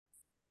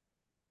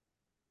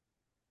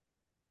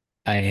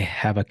I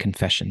have a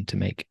confession to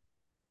make.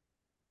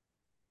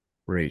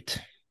 Great.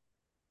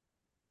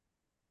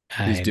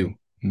 Please I do.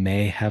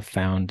 may have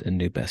found a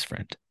new best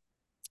friend.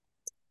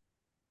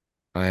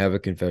 I have a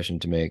confession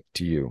to make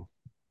to you.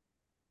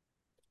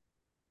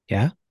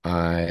 Yeah.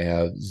 I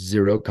have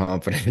zero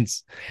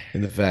confidence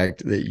in the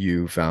fact that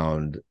you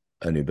found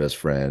a new best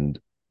friend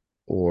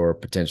or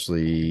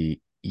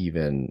potentially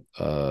even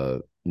a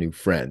new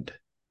friend.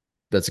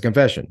 That's a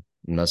confession.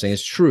 I'm not saying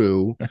it's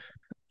true.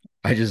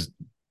 I just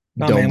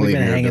Oh don't man, we've believe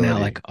been in your hanging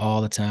out like ability.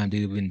 all the time,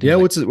 dude. We've been doing Yeah,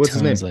 like what's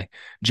his tons, name? like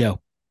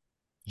Joe.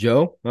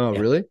 Joe? Oh, Yeah.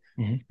 really?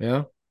 Hmm.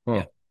 Yeah. Huh.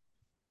 Yeah.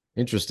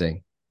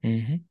 Interesting.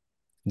 Hmm.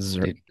 This is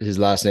Dude. his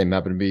last name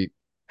happened to be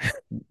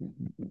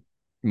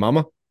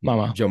Mama?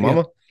 Mama. Joe Yep.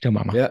 Mama? Joe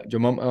Mama. Yeah, Joe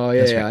Mama. Oh yeah,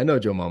 That's yeah. right. I know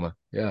Joe Mama.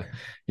 Yeah.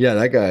 Yeah,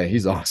 that guy,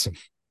 he's awesome.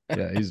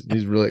 Yeah,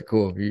 he's really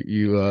cool.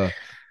 You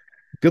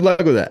good luck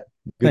with that.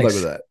 Good luck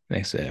with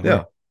Thanks. that. Thanks.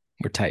 Yeah.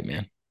 We're tight,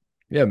 man.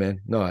 Yeah,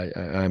 man. No,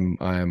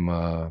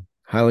 I'm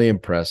highly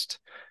impressed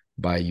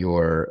by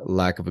your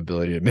lack of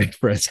ability to make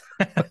friends.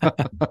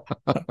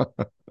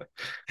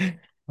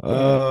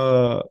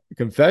 Yeah.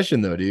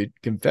 Confession though, dude.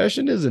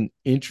 Confession is an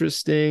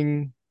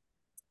interesting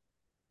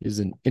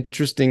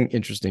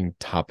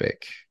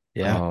topic.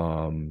 Yeah.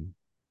 Um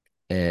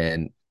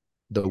and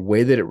the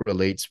way that it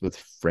relates with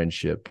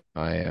friendship,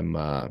 I'm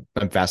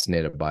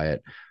fascinated by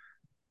it.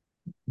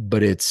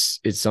 But it's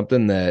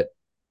something that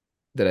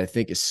I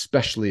think,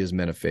 especially as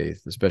men of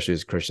faith, especially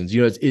as Christians,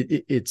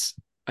 it's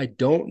I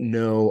don't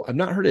know, I've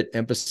not heard it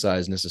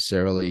emphasized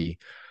necessarily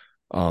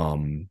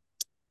um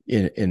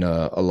in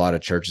a lot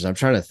of churches. I'm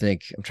trying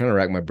to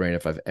rack my brain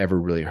if I've ever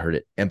really heard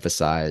it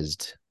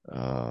emphasized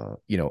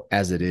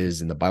as it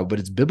is in the Bible, but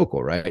it's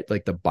biblical, right?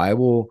 Like the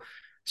Bible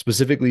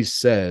specifically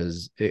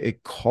says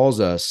it calls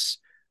us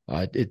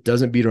it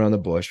doesn't beat around the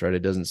bush, right? It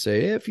doesn't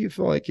say if you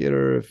feel like it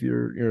or if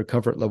your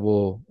comfort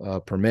level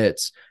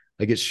permits.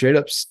 Like it straight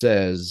up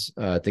says,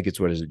 I think it's,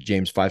 what is it,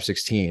 James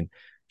 5:16,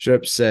 straight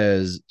up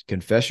says,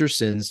 confess your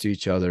sins to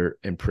each other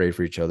and pray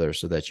for each other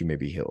so that you may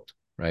be healed,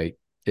 right?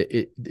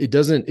 It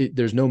doesn't,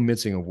 there's no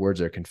mincing of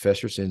words there.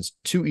 Confess your sins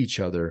to each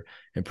other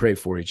and pray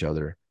for each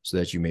other so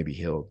that you may be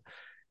healed.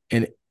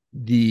 And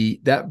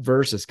that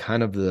verse is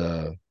kind of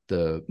the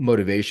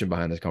motivation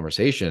behind this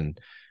conversation.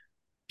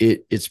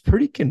 It's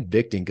pretty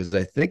convicting because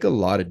I think a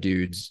lot of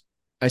dudes,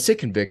 I say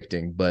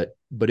convicting, but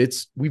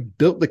it's, we've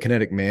built the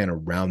kinetic man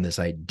around this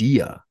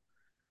idea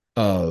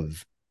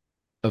of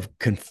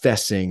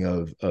confessing,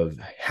 of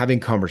having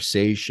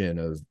conversation,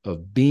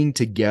 of being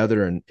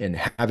together and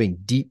having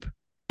deep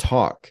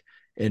talk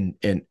and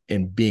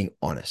being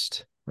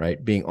honest,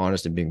 right? Being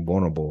honest and being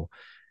vulnerable.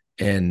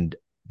 And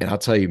I'll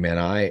tell you, man,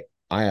 I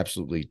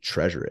absolutely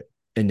treasure it.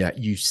 And that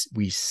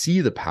we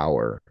see the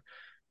power.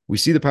 We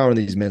see the power in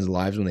these men's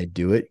lives when they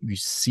do it. You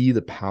see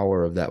the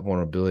power of that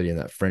vulnerability and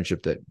that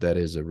friendship that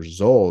is a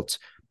result,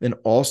 and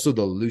also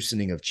the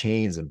loosening of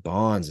chains and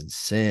bonds and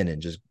sin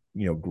and just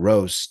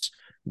gross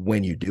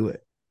when you do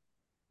it.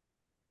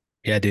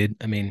 Yeah, dude.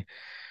 I mean,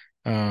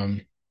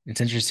 um, it's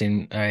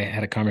interesting. I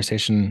had a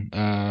conversation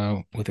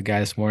with a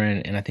guy this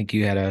morning, and I think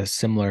you had a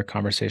similar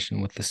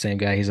conversation with the same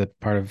guy. He's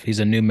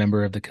a new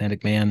member of the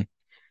Kinetic Man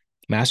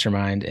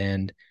Mastermind,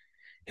 and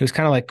he was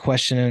kind of like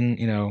questioning,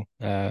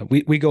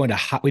 we go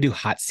into we do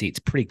hot seats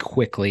pretty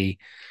quickly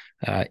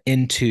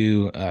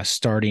into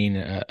starting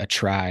a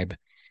tribe.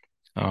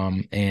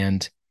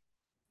 And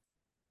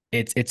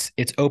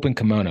it's open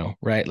kimono,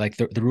 right? Like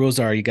the rules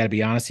are you got to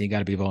be honest and you got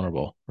to be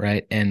vulnerable,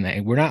 right?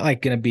 And we're not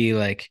like going to be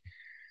like,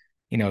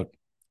 you know,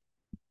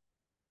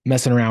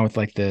 messing around with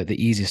like the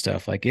easy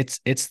stuff. Like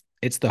it's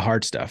the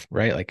hard stuff,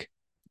 right? Like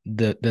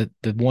the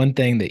one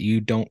thing that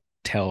you don't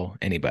tell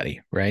anybody,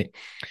 right?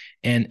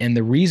 And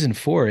the reason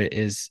for it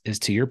is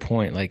to your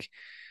point, like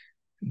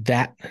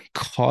that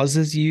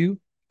causes you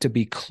to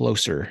be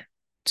closer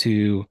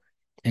to,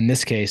 in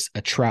this case,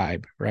 a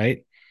tribe,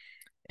 right?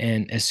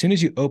 And as soon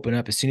as you open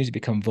up, as soon as you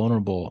become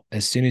vulnerable,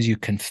 as soon as you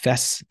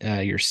confess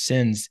your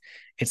sins,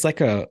 it's like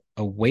a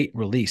weight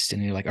released.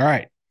 And you're like, all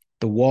right,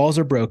 the walls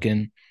are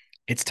broken.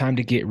 It's time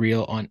to get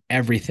real on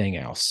everything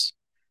else.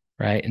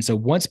 Right. And so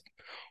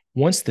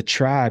once the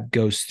tribe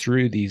goes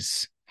through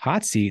these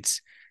hot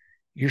seats,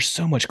 you're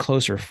so much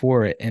closer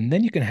for it. And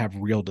then you can have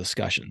real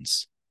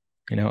discussions,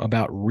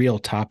 about real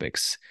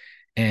topics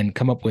and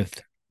come up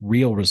with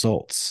real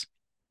results.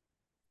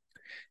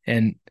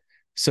 And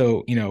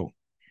so,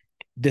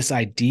 this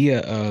idea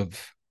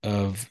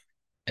of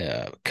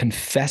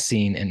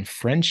confessing and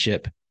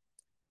friendship,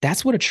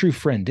 that's what a true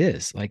friend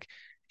is. Like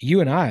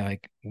you and I,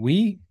 like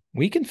we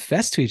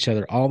confess to each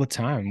other all the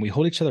time. We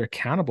hold each other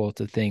accountable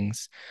to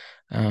things,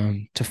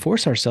 to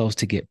force ourselves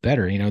to get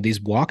better.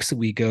 These walks that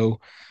we go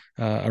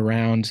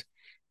around.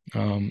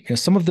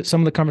 Some of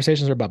the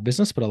conversations are about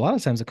business, but a lot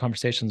of times the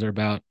conversations are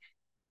about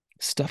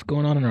stuff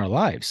going on in our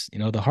lives.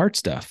 The hard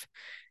stuff.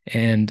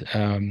 And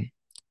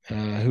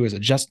who is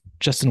it?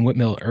 Justin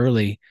Whitmill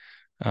early.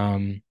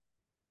 Um,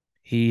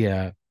 he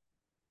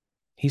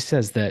he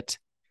says that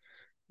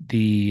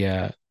the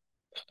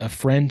a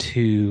friend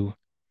who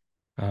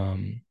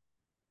um,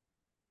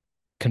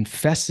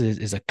 confesses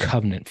is a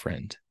covenant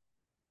friend.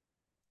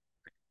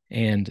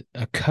 And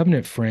a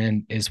covenant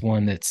friend is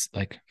one that's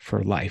like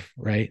for life,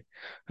 right?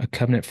 A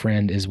covenant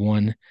friend is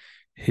one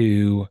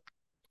who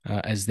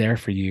is there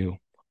for you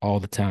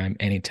all the time,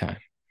 anytime.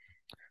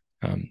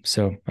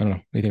 So I don't know.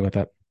 What do you think about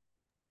that?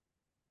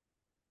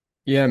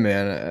 Yeah,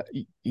 man.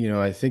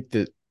 I think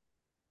that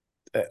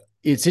uh,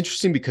 it's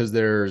interesting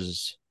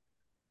because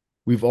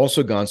we've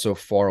also gone so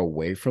far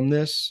away from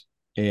this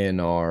in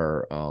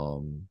our,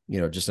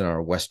 just in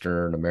our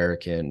Western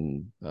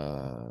American,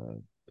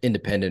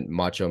 independent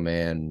macho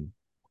man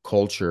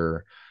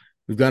culture.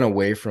 We've gone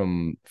away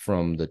from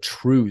the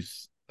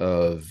truth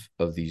of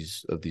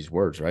these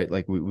words, right?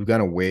 Like we've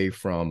gone away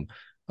from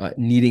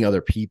needing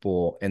other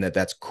people, and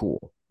that's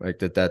cool, right?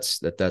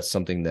 That's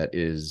something that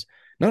is,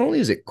 not only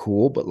is it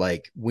cool, but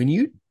like when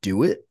you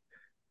do it,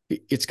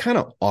 it's kind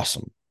of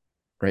awesome,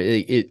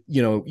 right?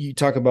 You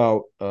talk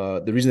about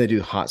the reason they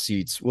do hot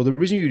seats. Well, the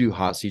reason you do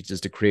hot seats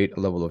is to create a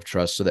level of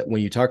trust, so that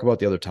when you talk about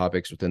the other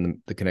topics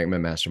within the Connect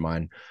Men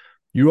Mastermind,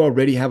 you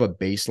already have a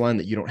baseline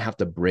that you don't have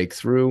to break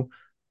through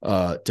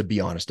to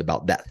be honest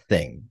about that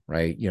thing,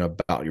 right?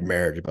 About your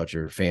marriage, about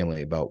your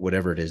family, about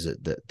whatever it is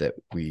that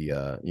we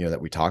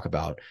that we talk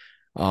about.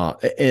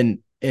 And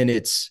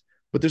it's,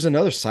 but there's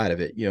another side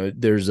of it.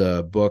 There's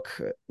a book,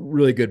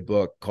 really good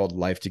book called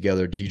Life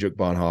Together, Dietrich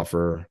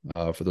Bonhoeffer.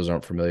 For those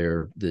aren't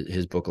familiar,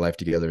 his book Life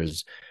Together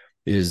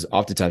is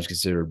oftentimes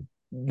considered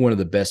one of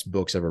the best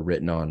books ever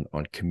written on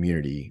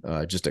community.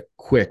 Just a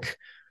quick,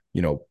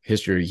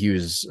 history. He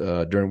was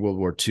during World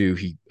War II.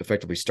 He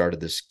effectively started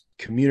this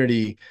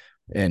community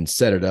and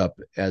set it up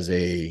as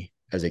a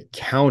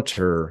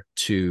counter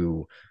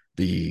to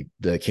the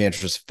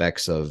cancerous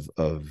effects of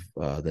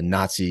the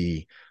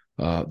Nazi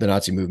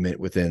movement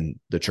within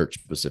the church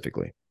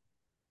specifically.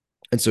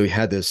 And so he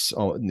had this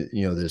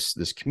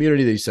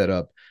community that he set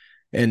up.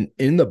 And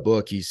in the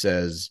book, he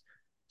says,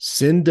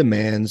 sin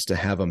demands to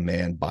have a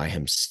man by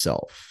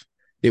himself.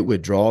 It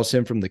withdraws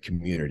him from the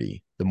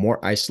community. The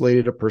more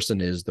isolated a person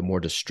is, the more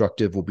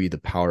destructive will be the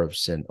power of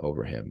sin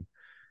over him.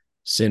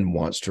 Sin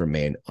wants to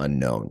remain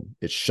unknown.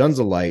 It shuns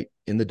the light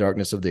in the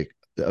darkness of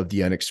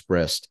the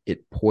unexpressed.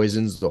 It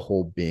poisons the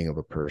whole being of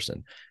a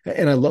person.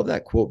 And I love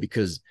that quote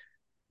because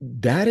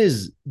that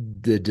is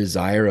the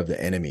desire of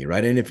the enemy,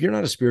 right? And if you're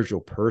not a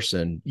spiritual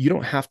person, you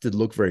don't have to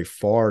look very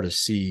far to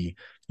see,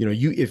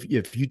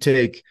 if you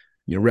take,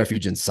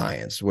 refuge in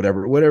science,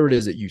 whatever it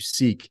is that you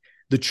seek,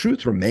 the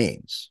truth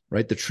remains,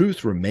 right? The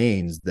truth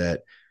remains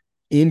that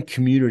in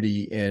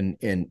community and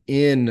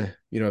in,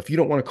 if you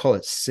don't want to call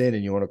it sin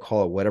and you want to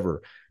call it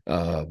whatever,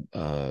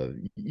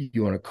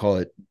 you want to call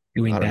it,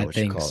 Doing I don't know bad what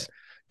you call things. it,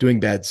 doing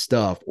bad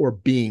stuff or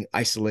being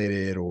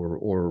isolated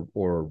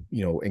or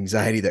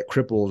anxiety that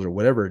cripples or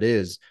whatever it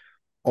is,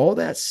 all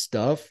that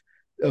stuff,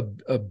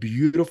 a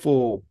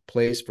beautiful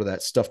place for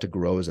that stuff to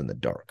grow is in the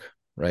dark,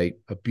 right?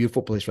 A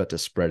beautiful place for that to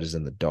spread is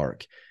in the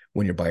dark,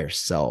 when you're by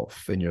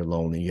yourself and you're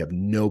lonely, you have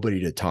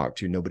nobody to talk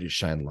to, nobody to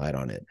shine light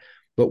on it.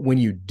 But when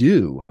you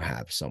do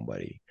have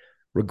somebody,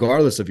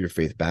 regardless of your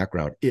faith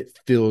background, it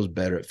feels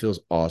better, it feels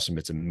awesome,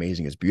 it's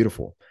amazing, it's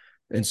beautiful.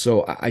 And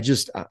so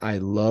I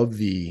love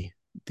the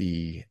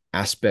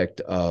aspect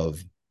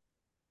of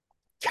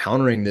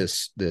countering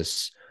this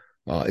it's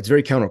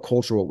very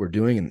countercultural what we're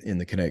doing in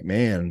the Connect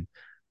Man,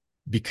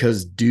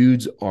 because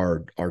dudes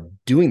are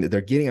doing that.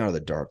 They're getting out of the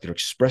dark, they're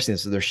expressing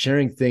this, so they're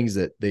sharing things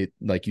that they,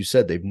 like you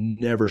said, they've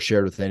never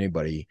shared with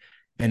anybody.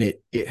 And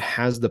it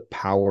has the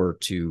power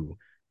to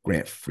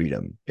grant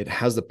freedom, it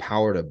has the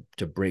power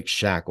to break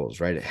shackles,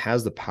 right? It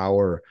has the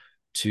power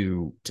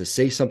to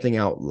say something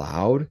out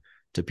loud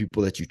to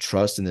people that you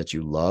trust and that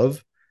you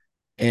love,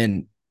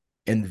 and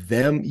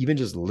them even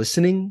just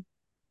listening,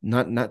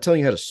 not telling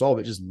you how to solve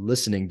it, just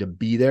listening, to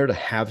be there, to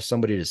have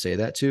somebody to say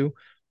that to,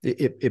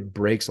 it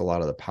breaks a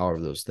lot of the power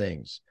of those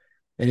things.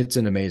 And it's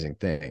an amazing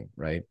thing,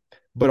 right?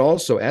 But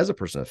also, as a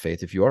person of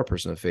faith, if you are a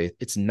person of faith,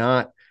 it's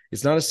not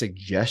a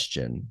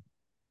suggestion.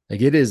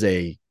 Like it is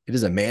a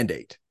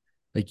mandate.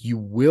 Like you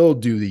will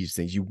do these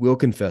things, you will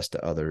confess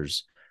to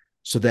others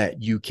so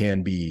that you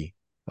can be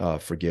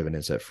forgiven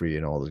and set free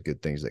and all the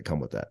good things that come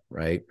with that,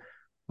 right?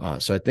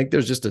 So I think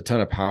there's just a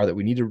ton of power that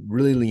we need to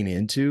really lean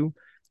into.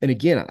 And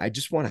again, I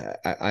just want to,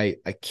 I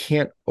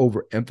can't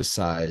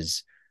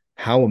overemphasize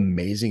how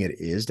amazing it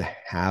is to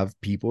have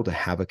people, to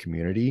have a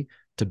community,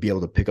 to be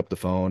able to pick up the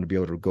phone, to be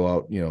able to go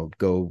out,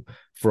 go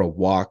for a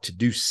walk, to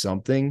do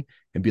something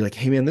and be like,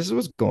 hey man, this is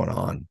what's going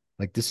on.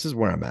 Like, this is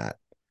where I'm at.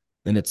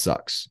 And it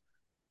sucks.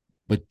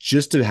 But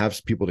just to have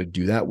people to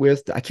do that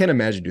with, I can't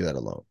imagine do that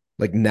alone.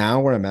 Like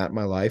now where I'm at in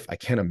my life, I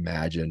can't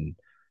imagine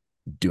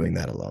doing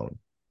that alone.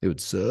 It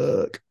would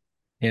suck.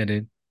 Yeah,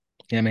 dude.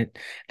 Yeah, I mean,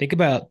 think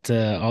about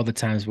all the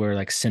times where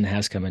like sin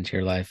has come into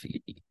your life.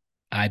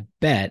 I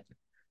bet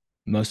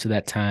most of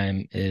that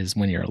time is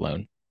when you're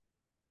alone,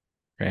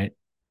 right?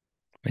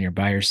 When you're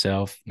by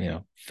yourself,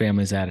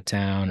 family's out of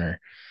town or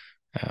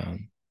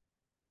um,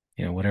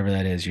 whatever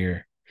that is,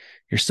 you're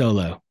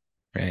solo,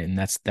 right? And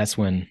that's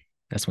when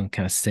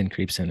kind of sin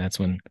creeps in.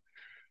 Um,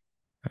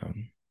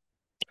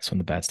 that's when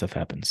the bad stuff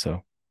happens.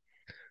 So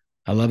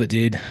I love it,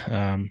 dude.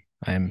 I'm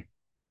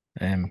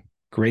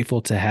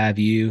grateful to have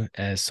you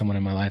as someone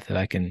in my life that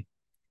I can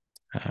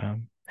have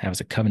as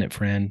a covenant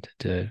friend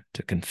to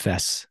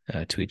confess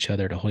to each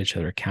other, to hold each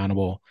other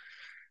accountable,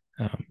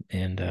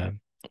 and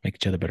make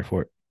each other better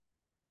for it.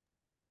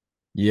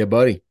 Yeah,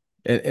 buddy.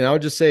 And I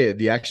would just say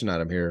the action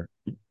item here: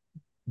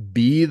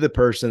 be the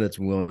person that's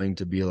willing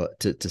to be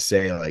to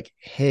say like,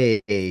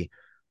 hey,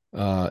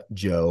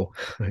 Joe,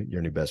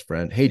 your new best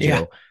friend. Hey, Yeah.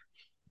 Joe,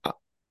 I,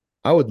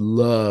 I would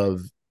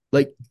love,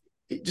 like,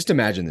 just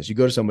imagine this. You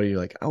go to somebody, you're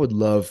like, I would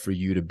love for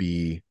you to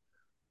be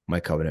my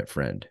covenant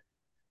friend.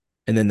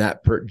 And then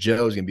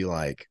Joe's gonna be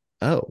like,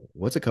 oh,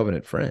 what's a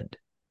covenant friend?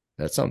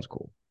 That sounds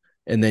cool.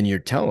 And then you're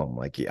telling them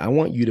like, I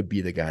want you to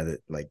be the guy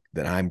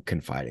that I'm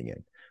confiding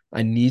in.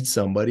 I need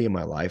somebody in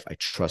my life. I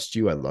trust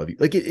you. I love you.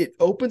 Like it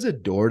opens a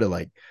door to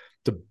like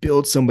to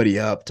build somebody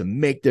up, to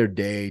make their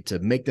day, to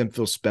make them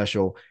feel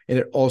special, and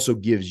it also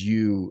gives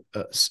you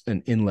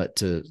an inlet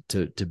to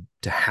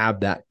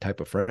have that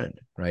type of friend,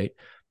 right?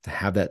 To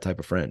have that type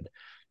of friend,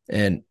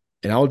 and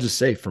I'll just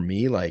say for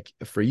me, like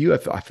for you,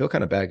 I feel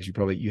kind of bad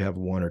because you have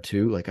one or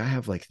two. Like I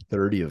have like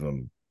 30 of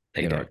them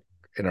They in don't.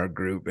 our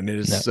group, and it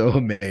is No. so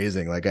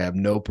amazing. Like I have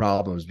no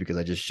problems because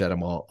I just shed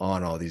them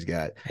all these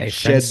guys, Hey,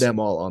 shed friends, them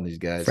all on these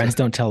guys. friends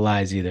don't tell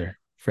lies either.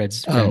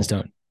 Friends Oh,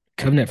 don't.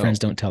 Covenant friends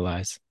oh, don't tell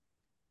lies.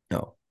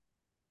 no,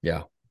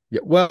 yeah, yeah.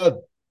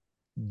 Well,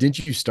 didn't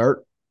you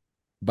start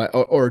by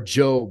or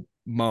Joe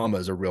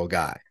Mama's a real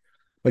guy?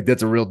 Like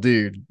that's a real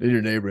dude in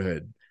your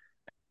neighborhood.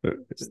 Right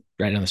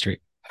down the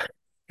street.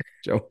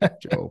 Joe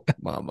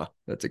Mama.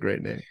 That's a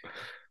great name.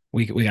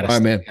 We All gotta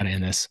right, man. gotta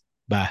end this.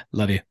 Bye.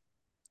 Love you.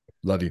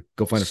 Love you.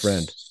 Go find a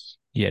friend,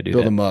 Yeah, do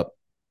build that. them up,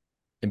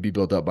 and be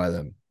built up by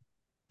them.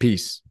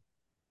 Peace.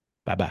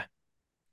 Bye bye.